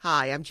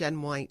Hi, I'm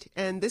Jen White,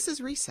 and this is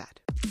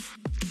Reset.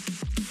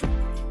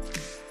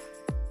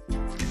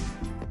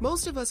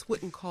 Most of us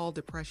wouldn't call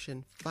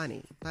depression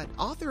funny, but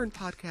author and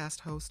podcast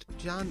host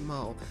John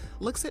Moe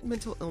looks at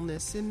mental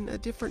illness in a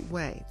different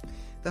way.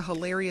 The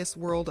Hilarious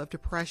World of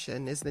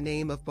Depression is the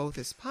name of both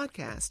his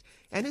podcast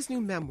and his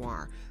new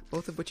memoir,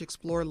 both of which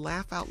explore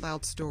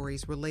laugh-out-loud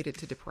stories related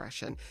to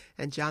depression.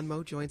 And John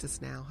Moe joins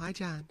us now. Hi,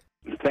 John.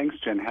 Thanks,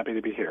 Jen. Happy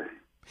to be here.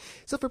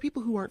 So for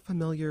people who aren't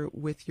familiar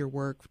with your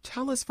work,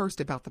 tell us first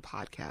about the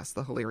podcast,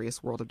 The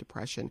Hilarious World of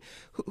Depression.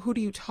 Who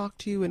do you talk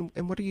to,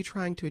 and what are you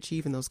trying to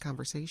achieve in those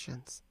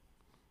conversations?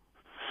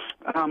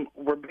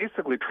 We're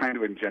basically trying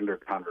to engender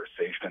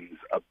conversations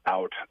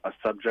about a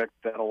subject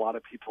that a lot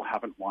of people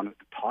haven't wanted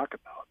to talk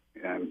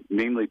about, and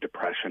namely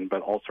depression,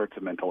 but all sorts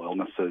of mental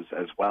illnesses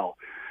as well.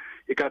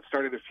 It got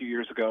started a few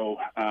years ago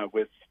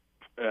with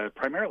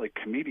primarily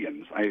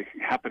comedians. I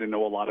happen to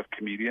know a lot of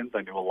comedians.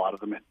 I knew a lot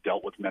of them had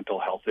dealt with mental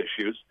health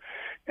issues,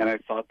 and I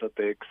thought that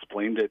they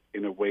explained it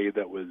in a way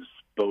that was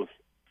both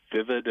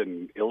vivid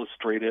and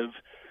illustrative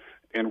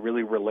and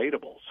really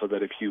relatable, so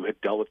that if you had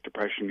dealt with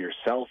depression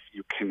yourself,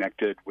 you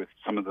connected with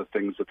some of the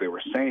things that they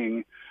were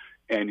saying,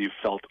 and you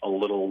felt a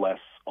little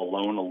less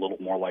alone, a little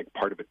more like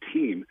part of a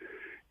team.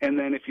 And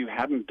then if you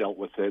hadn't dealt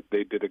with it,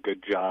 they did a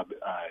good job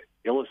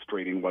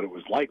illustrating what it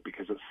was like,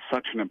 because it's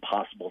such an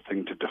impossible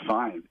thing to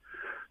define.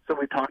 So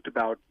we talked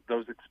about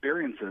those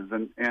experiences,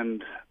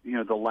 and you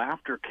know, the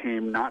laughter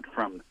came not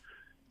from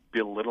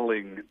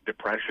belittling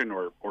depression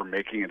or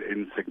making it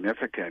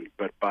insignificant,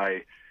 but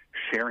by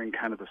sharing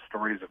kind of the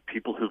stories of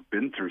people who've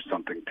been through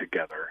something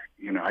together.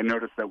 You know, I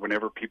noticed that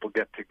whenever people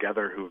get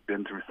together who've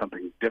been through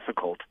something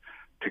difficult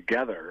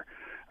together,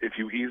 if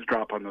you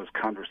eavesdrop on those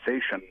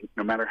conversations,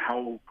 no matter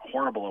how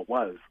horrible it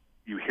was,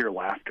 you hear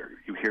laughter.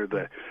 You hear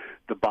the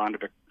bond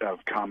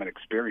of common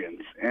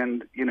experience.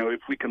 And, you know, if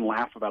we can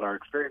laugh about our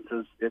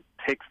experiences, it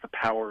takes the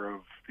power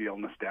of the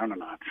illness down a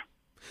notch.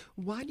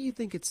 Why do you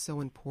think it's so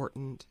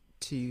important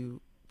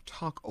to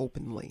talk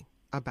openly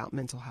about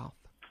mental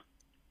health?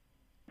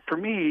 For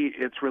me,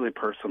 it's really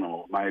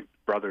personal. My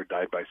brother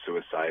died by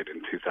suicide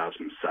in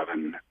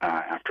 2007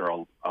 after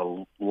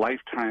a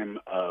lifetime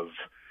of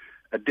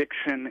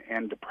addiction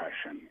and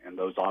depression, and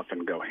those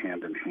often go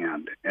hand in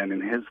hand. And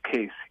in his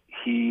case,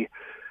 he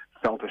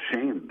felt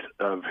ashamed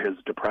of his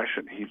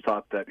depression. He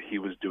thought that he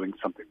was doing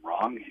something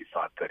wrong. He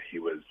thought that he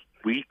was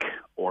weak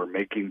or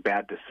making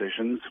bad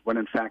decisions, when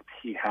in fact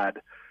he had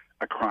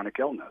a chronic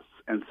illness.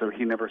 And so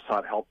he never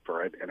sought help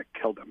for it, and it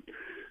killed him.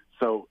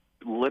 So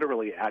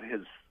literally at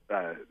his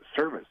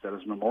service, at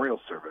his memorial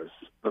service,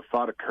 the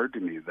thought occurred to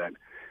me that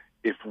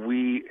if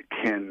we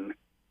can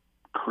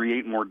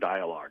create more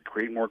dialogue,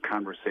 create more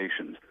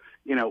conversations,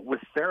 you know, with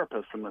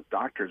therapists and with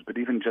doctors, but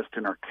even just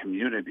in our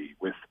community,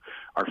 with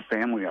our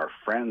family, our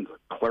friends,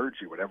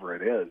 clergy, whatever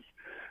it is,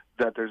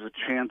 that there's a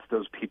chance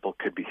those people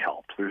could be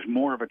helped. There's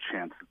more of a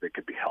chance that they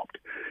could be helped.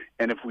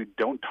 And if we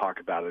don't talk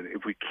about it,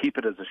 if we keep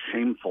it as a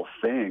shameful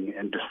thing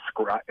and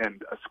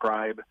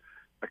ascribe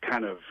a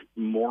kind of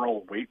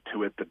moral weight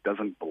to it that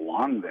doesn't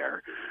belong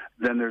there,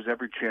 then there's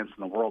every chance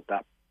in the world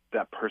that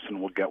that person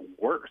will get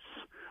worse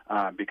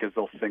because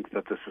they'll think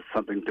that this is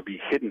something to be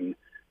hidden,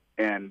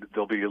 and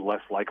they'll be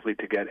less likely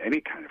to get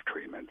any kind of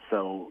treatment.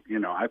 So, you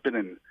know, I've been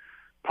in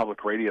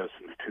public radio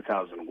since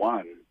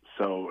 2001.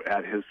 So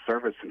at his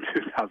service in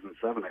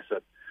 2007, I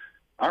said,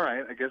 all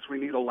right, I guess we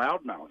need a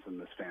loudmouth in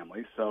this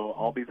family, so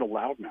I'll be the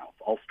loudmouth.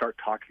 I'll start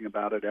talking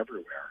about it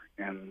everywhere,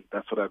 and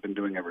that's what I've been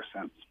doing ever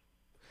since.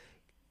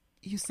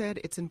 You said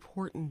it's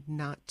important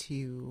not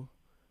to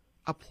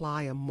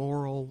apply a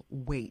moral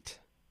weight.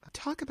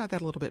 Talk about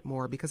that a little bit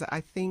more, because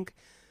I think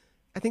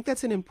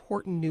that's an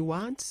important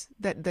nuance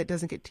that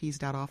doesn't get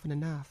teased out often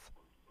enough.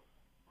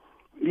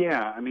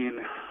 Yeah, I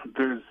mean,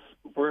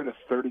 we're at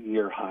a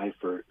 30-year high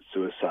for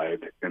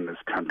suicide in this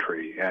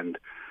country, and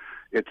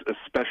it's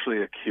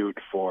especially acute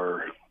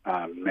for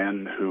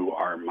men who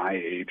are my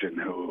age and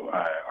who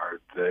are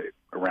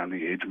around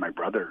the age my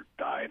brother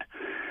died.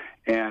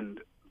 And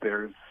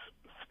there's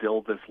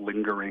still this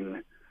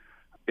lingering,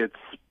 it's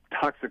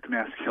toxic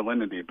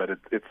masculinity, but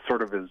it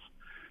sort of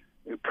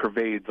it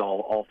pervades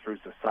all through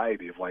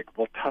society of like,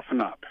 well,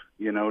 toughen up,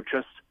 you know,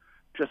 just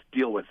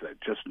deal with it,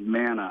 just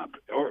man up.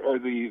 Or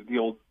the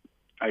old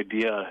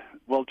idea,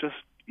 well, just,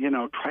 you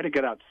know, try to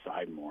get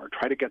outside more,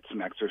 try to get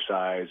some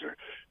exercise, or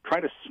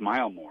try to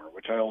smile more,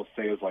 which I always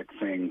say is like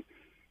saying,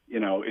 you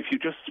know, if you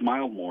just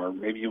smile more,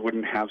 maybe you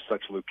wouldn't have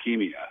such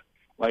leukemia.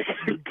 Like,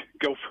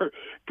 go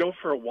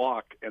for a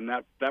walk, and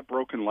that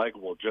broken leg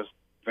will just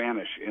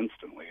vanish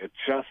instantly. It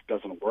just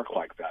doesn't work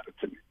like that.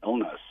 It's an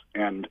illness,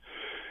 and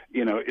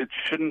you know, it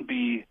shouldn't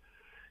be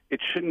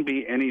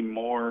any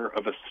more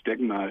of a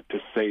stigma to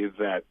say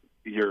that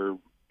you're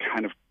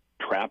kind of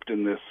trapped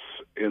in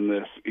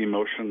this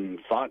emotion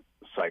thought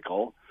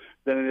cycle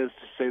than it is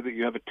to say that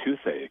you have a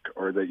toothache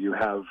or that you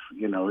have,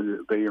 you know,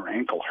 that your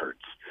ankle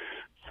hurts.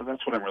 So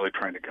that's what I'm really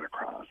trying to get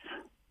across.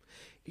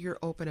 You're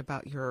open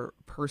about your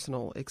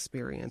personal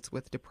experience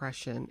with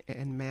depression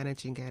and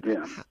managing it.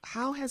 Yeah.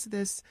 How has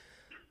this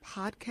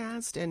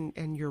podcast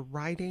and your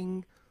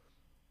writing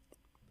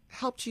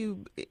helped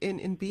you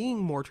in being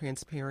more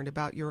transparent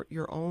about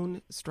your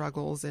own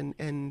struggles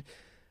and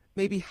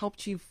maybe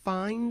helped you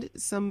find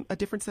a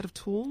different set of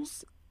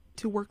tools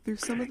to work through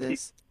some of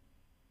this?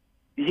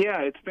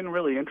 Yeah, it's been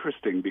really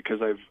interesting because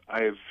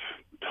I've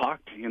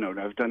talked,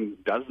 I've done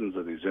dozens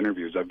of these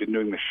interviews. I've been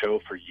doing the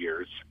show for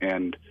years,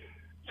 and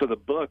so the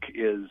book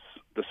is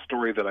the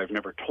story that I've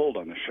never told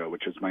on the show,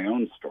 which is my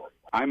own story.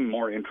 I'm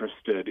more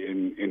interested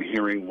in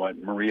hearing what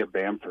Maria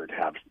Bamford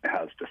has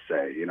to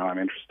say. I'm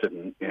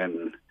interested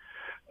in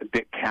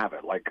Dick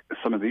Cavett, like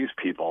some of these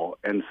people.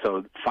 And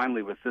so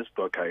finally with this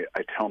book, I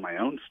tell my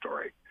own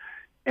story.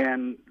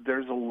 And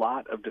there's a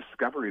lot of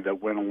discovery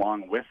that went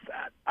along with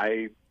that.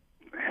 I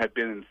had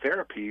been in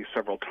therapy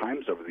several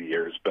times over the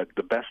years, but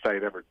the best I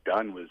had ever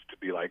done was to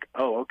be like,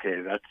 oh,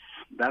 okay,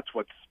 that's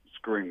what's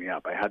screwing me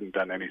up. I hadn't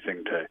done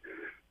anything to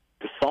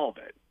solve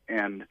it.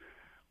 And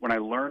when I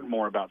learned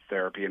more about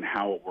therapy and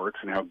how it works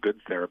and how good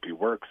therapy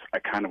works, I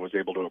kind of was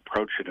able to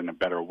approach it in a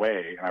better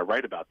way. And I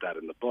write about that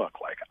in the book.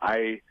 Like,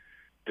 I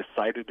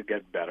decided to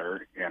get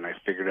better, and I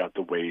figured out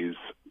the ways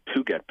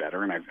to get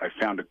better, and I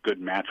found a good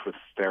match with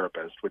a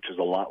therapist, which is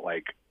a lot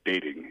like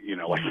dating.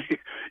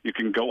 Like you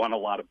can go on a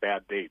lot of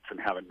bad dates and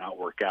have it not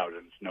work out,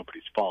 and it's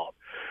nobody's fault.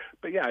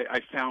 But yeah, I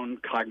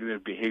found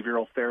cognitive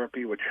behavioral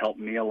therapy, which helped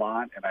me a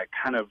lot, and I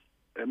kind of,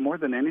 more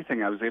than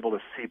anything, I was able to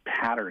see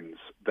patterns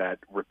that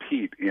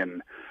repeat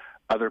in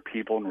other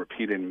people and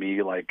repeat in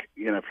me. Like,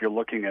 if you're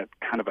looking at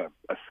kind of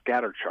a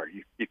scatter chart,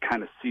 you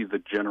kind of see the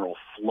general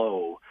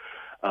flow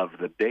of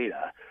the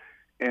data.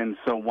 And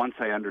so once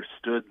I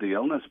understood the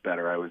illness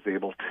better, I was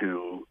able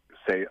to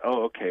say,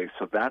 oh, okay,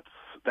 so that's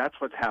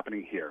what's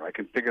happening here. I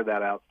can figure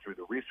that out through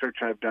the research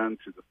I've done,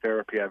 through the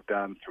therapy I've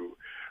done, through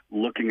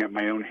looking at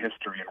my own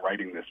history and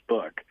writing this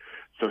book.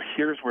 So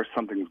here's where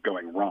something's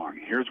going wrong.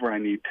 Here's where I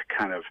need to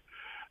kind of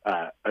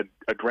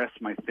address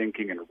my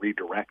thinking and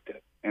redirect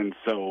it. And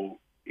so,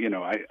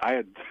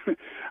 I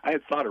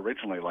had thought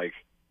originally, like,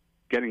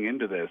 getting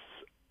into this,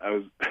 I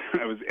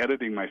was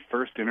editing my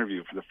first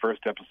interview for the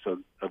first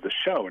episode of the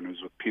show, and it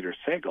was with Peter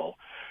Sagal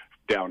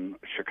down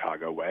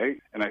Chicago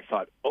way. And I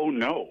thought, oh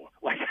no,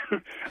 like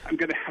I'm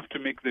going to have to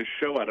make this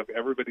show out of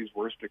everybody's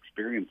worst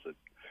experiences.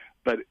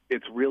 But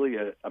it's really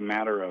a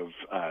matter of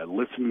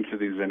listening to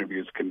these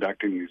interviews,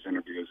 conducting these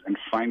interviews, and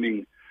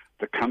finding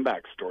the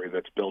comeback story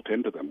that's built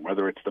into them,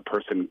 whether it's the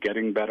person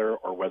getting better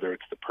or whether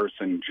it's the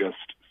person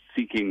just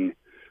seeking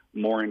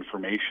more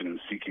information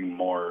and seeking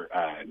more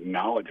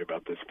knowledge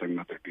about this thing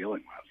that they're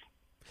dealing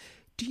with.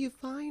 Do you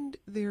find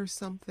there's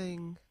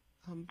something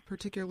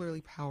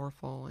particularly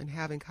powerful in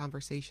having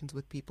conversations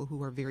with people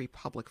who are very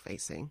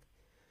public-facing,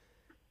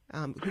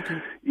 who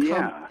can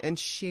come and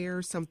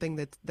share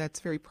something that's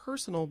very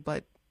personal,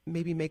 but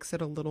maybe makes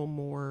it a little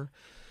more,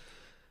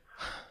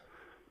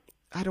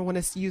 I don't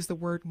want to use the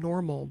word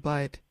normal,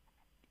 but,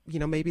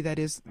 maybe that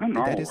is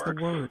the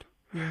word.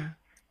 Yeah.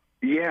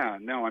 Yeah,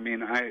 no, I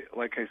mean, I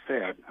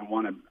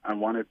want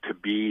it to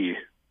be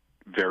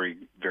very,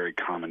 very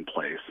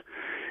commonplace.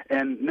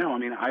 And no, I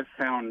mean, I've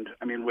found,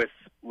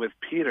 with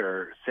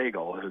Peter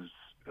Sagal, who's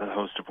the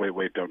host of Wait,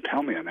 Wait, Don't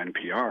Tell Me on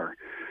NPR,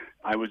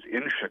 I was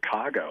in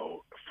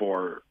Chicago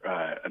for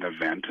an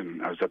event,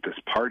 and I was at this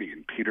party,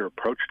 and Peter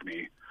approached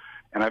me,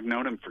 and I've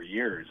known him for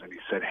years, and he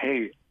said,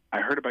 hey, I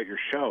heard about your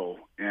show,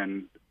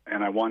 and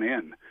I want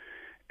in.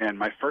 And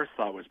my first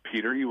thought was,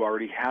 Peter, you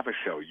already have a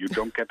show. You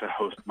don't get to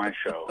host my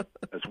show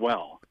as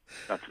well.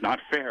 That's not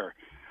fair.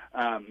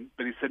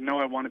 But he said, no,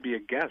 I want to be a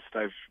guest.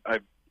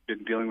 I've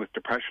been dealing with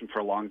depression for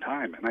a long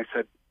time. And I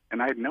said, and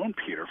I had known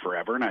Peter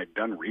forever, and I'd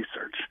done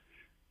research.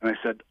 And I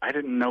said, I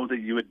didn't know that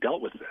you had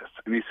dealt with this.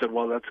 And he said,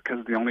 well, that's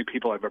because the only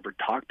people I've ever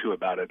talked to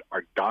about it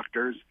are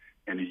doctors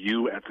and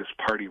you at this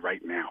party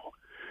right now.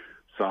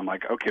 So I'm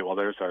like, okay, well,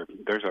 there's our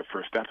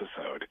first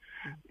episode.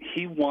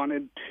 He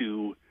wanted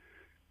to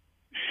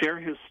share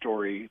his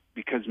story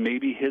because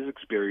maybe his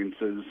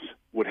experiences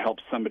would help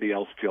somebody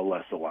else feel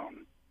less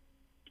alone.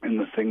 And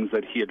the things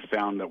that he had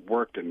found that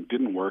worked and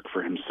didn't work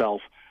for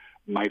himself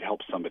might help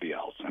somebody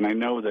else. And I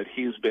know that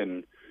he's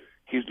been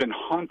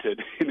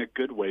haunted in a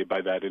good way by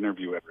that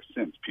interview ever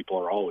since. People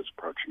are always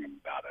approaching him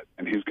about it.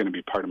 And he's going to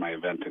be part of my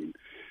event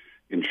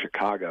in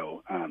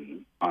Chicago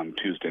on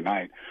Tuesday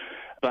night.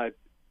 But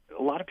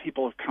a lot of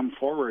people have come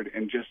forward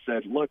and just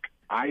said, look,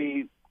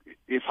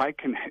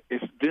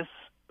 if this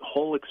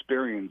whole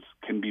experience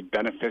can be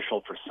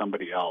beneficial for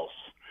somebody else,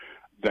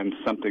 then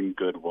something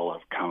good will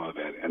have come of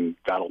it, and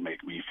that'll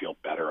make me feel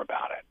better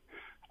about it.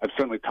 I've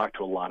certainly talked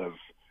to a lot of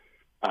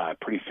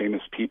pretty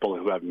famous people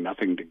who have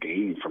nothing to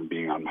gain from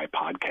being on my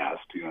podcast.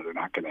 They're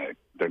not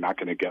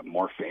going to get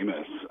more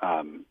famous.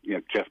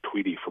 Jeff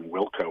Tweedy from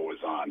Wilco was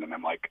on, and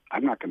I'm like,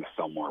 I'm not going to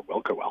sell more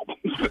Wilco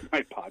albums with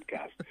my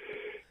podcast.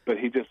 But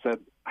he just said,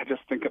 I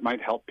just think it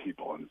might help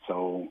people, and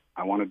so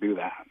I want to do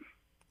that.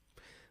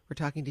 We're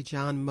talking to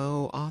John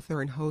Moe,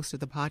 author and host of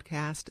the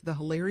podcast, The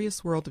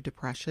Hilarious World of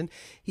Depression.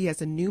 He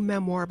has a new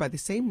memoir by the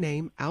same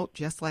name out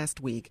just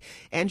last week.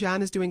 And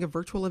John is doing a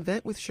virtual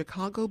event with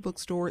Chicago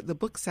bookstore The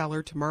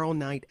Bookseller tomorrow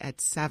night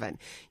at 7.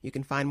 You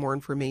can find more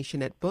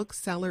information at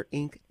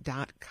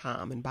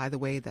booksellerinc.com. And by the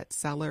way, that's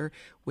seller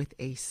with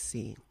a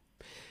C.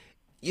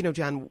 You know,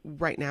 John,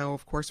 right now,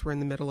 of course, we're in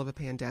the middle of a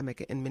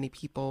pandemic and many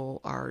people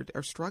are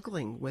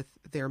struggling with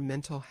their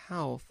mental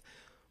health.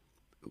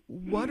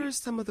 What are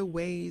some of the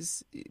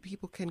ways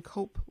people can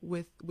cope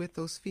with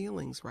those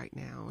feelings right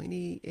now?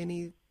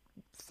 Any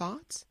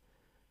thoughts?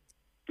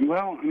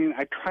 Well, I mean,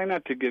 I try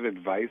not to give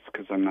advice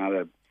because I'm not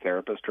a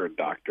therapist or a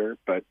doctor,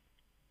 but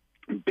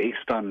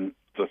based on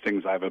the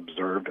things I've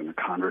observed and the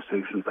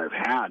conversations I've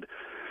had,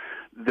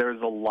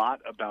 there's a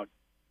lot about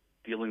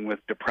dealing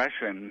with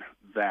depression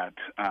that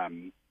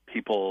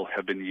people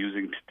have been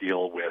using to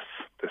deal with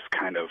this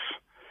kind of,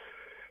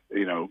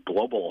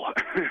 global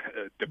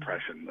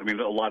depression. I mean,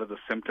 a lot of the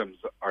symptoms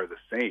are the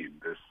same.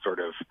 This sort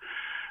of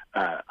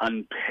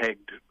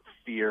unpegged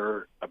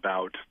fear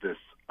about this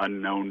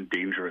unknown,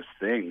 dangerous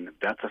thing.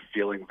 That's a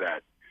feeling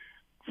that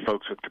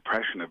folks with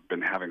depression have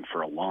been having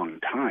for a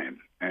long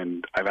time.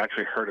 And I've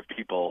actually heard of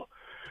people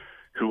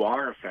who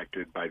are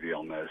affected by the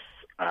illness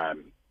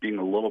being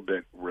a little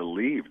bit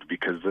relieved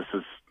because this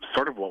is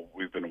sort of what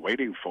we've been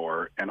waiting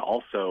for. And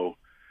also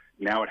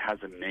now it has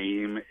a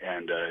name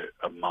and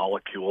a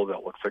molecule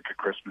that looks like a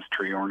Christmas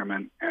tree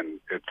ornament. And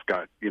it's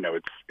got,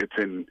 it's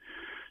in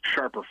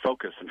sharper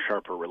focus and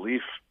sharper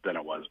relief than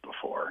it was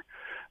before.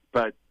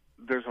 But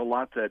there's a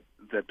lot that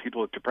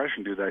people with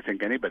depression do that I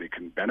think anybody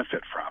can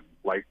benefit from.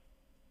 Like,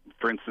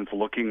 for instance,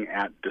 looking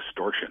at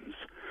distortions.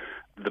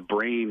 The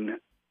brain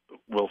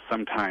will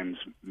sometimes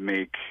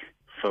make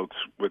folks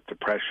with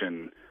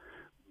depression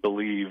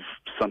believe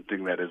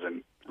something that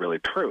isn't really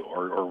true,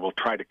 or will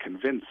try to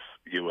convince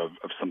you of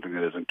something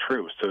that isn't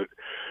true.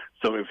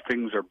 So if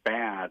things are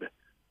bad,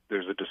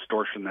 there's a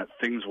distortion that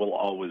things will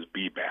always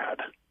be bad.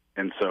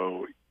 And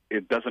so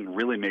it doesn't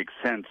really make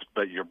sense,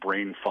 but your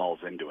brain falls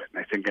into it. And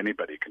I think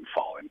anybody can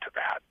fall into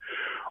that.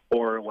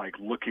 Or like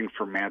looking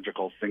for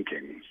magical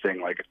thinking,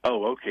 saying like,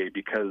 oh, okay,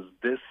 because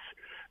this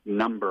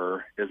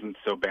number isn't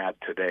so bad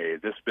today,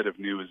 this bit of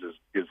news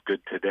is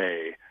good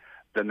today,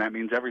 then that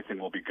means everything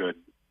will be good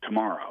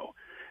tomorrow.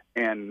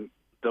 And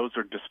those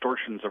are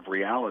distortions of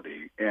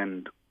reality.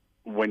 And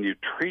when you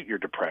treat your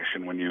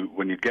depression, when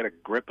you get a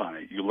grip on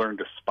it, you learn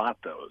to spot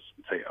those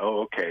and say,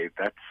 oh, okay,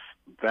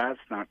 that's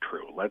not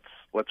true. Let's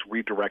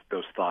redirect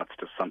those thoughts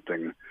to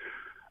something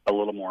a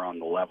little more on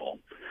the level.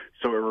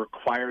 So it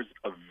requires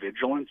a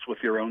vigilance with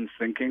your own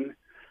thinking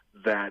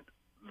that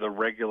the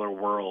regular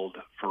world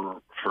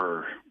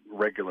for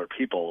regular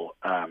people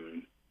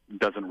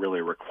doesn't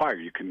really require.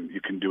 You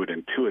can do it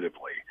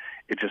intuitively.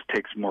 It just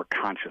takes more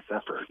conscious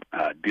effort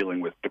dealing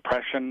with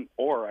depression,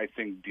 or I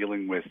think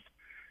dealing with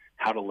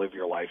how to live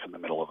your life in the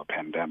middle of a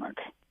pandemic.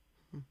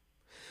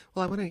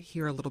 Well, I want to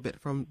hear a little bit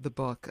from the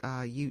book.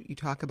 You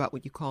talk about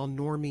what you call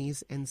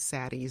normies and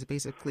saddies,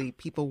 basically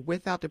people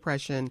without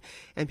depression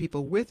and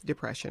people with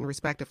depression,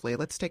 respectively.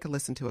 Let's take a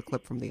listen to a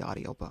clip from the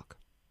audiobook.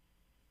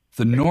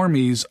 The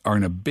normies are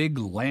in a big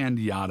land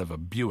yacht of a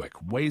Buick,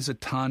 weighs a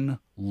ton,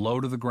 low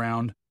to the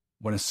ground.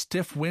 When a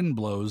stiff wind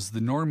blows, the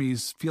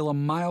normies feel a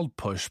mild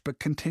push but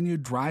continue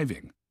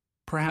driving,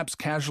 perhaps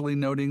casually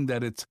noting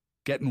that it's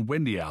getting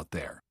windy out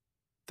there.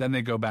 Then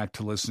they go back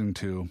to listening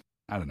to,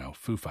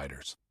 Foo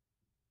Fighters.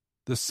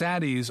 The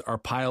saddies are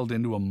piled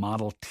into a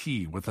Model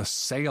T with a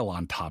sail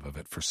on top of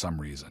it for some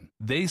reason.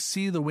 They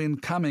see the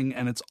wind coming,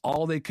 and it's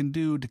all they can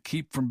do to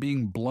keep from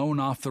being blown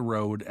off the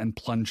road and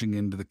plunging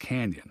into the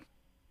canyon.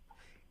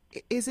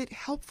 Is it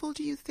helpful,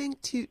 do you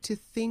think, to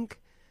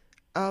think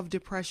of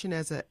depression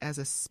as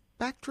a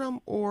spectrum,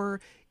 or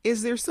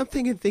is there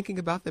something in thinking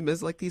about them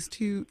as like these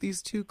two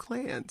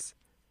clans?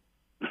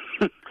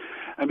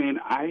 I mean,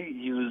 I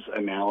use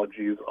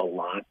analogies a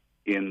lot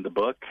in the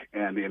book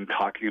and in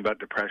talking about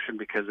depression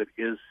because it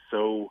is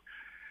so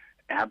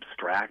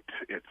abstract.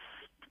 It's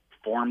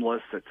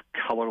formless. It's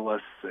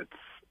colorless.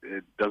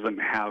 It doesn't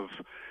have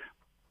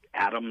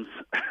atoms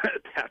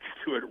attached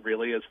to it,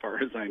 really, as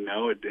far as I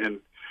know.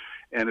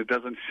 And it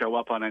doesn't show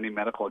up on any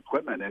medical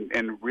equipment.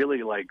 And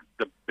really, like,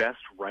 the best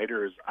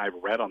writers I've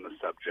read on the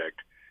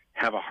subject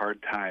have a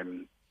hard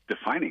time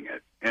defining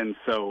it. And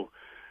so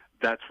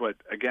that's what,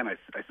 again, I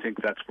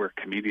think that's where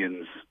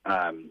comedians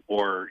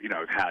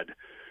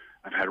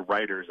I've had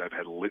writers, I've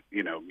had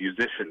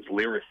musicians,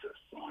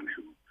 lyricists on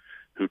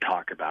who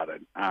talk about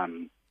it.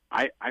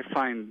 I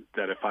find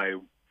that if I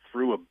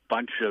threw a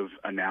bunch of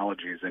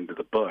analogies into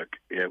the book,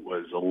 it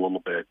was a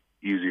little bit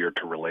easier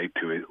to relate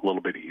to, a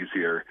little bit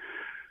easier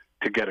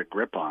to get a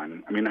grip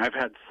on. I mean, I've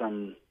had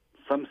some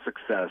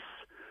success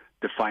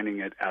defining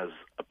it as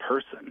a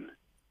person,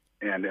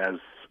 and as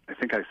I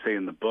think I say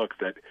in the book,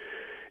 that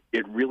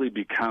it really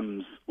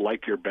becomes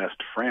like your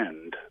best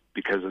friend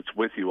because it's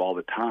with you all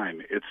the time.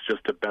 It's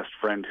just a best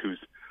friend who's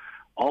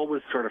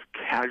always sort of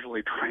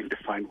casually trying to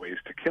find ways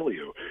to kill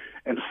you.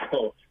 And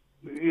so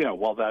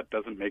while that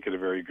doesn't make it a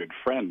very good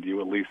friend,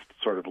 you at least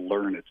sort of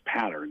learn its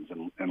patterns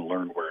and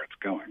learn where it's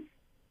going.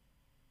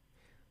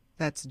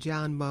 That's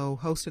John Moe,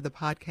 host of the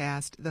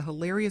podcast, The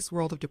Hilarious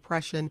World of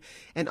Depression,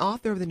 and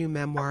author of the new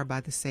memoir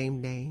by the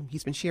same name.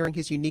 He's been sharing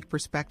his unique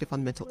perspective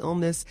on mental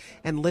illness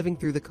and living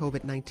through the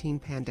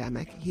COVID-19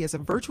 pandemic. He has a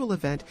virtual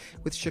event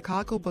with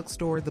Chicago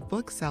bookstore The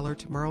Bookseller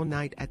tomorrow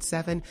night at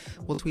 7.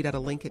 We'll tweet out a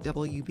link at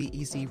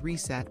WBEZ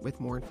Reset with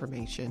more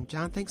information.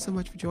 John, thanks so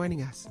much for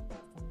joining us.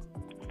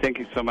 Thank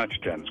you so much,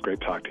 Jen. It's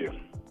great to talk to you.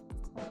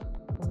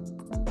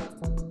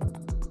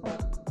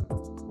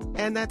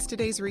 And that's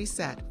today's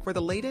Reset. For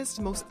the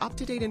latest, most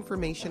up-to-date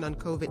information on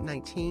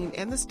COVID-19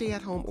 and the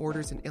stay-at-home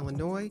orders in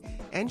Illinois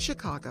and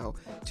Chicago,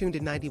 tune to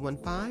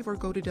 91.5 or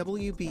go to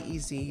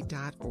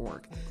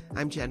WBEZ.org.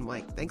 I'm Jen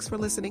White. Thanks for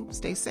listening.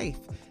 Stay safe,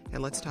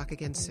 and let's talk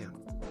again soon.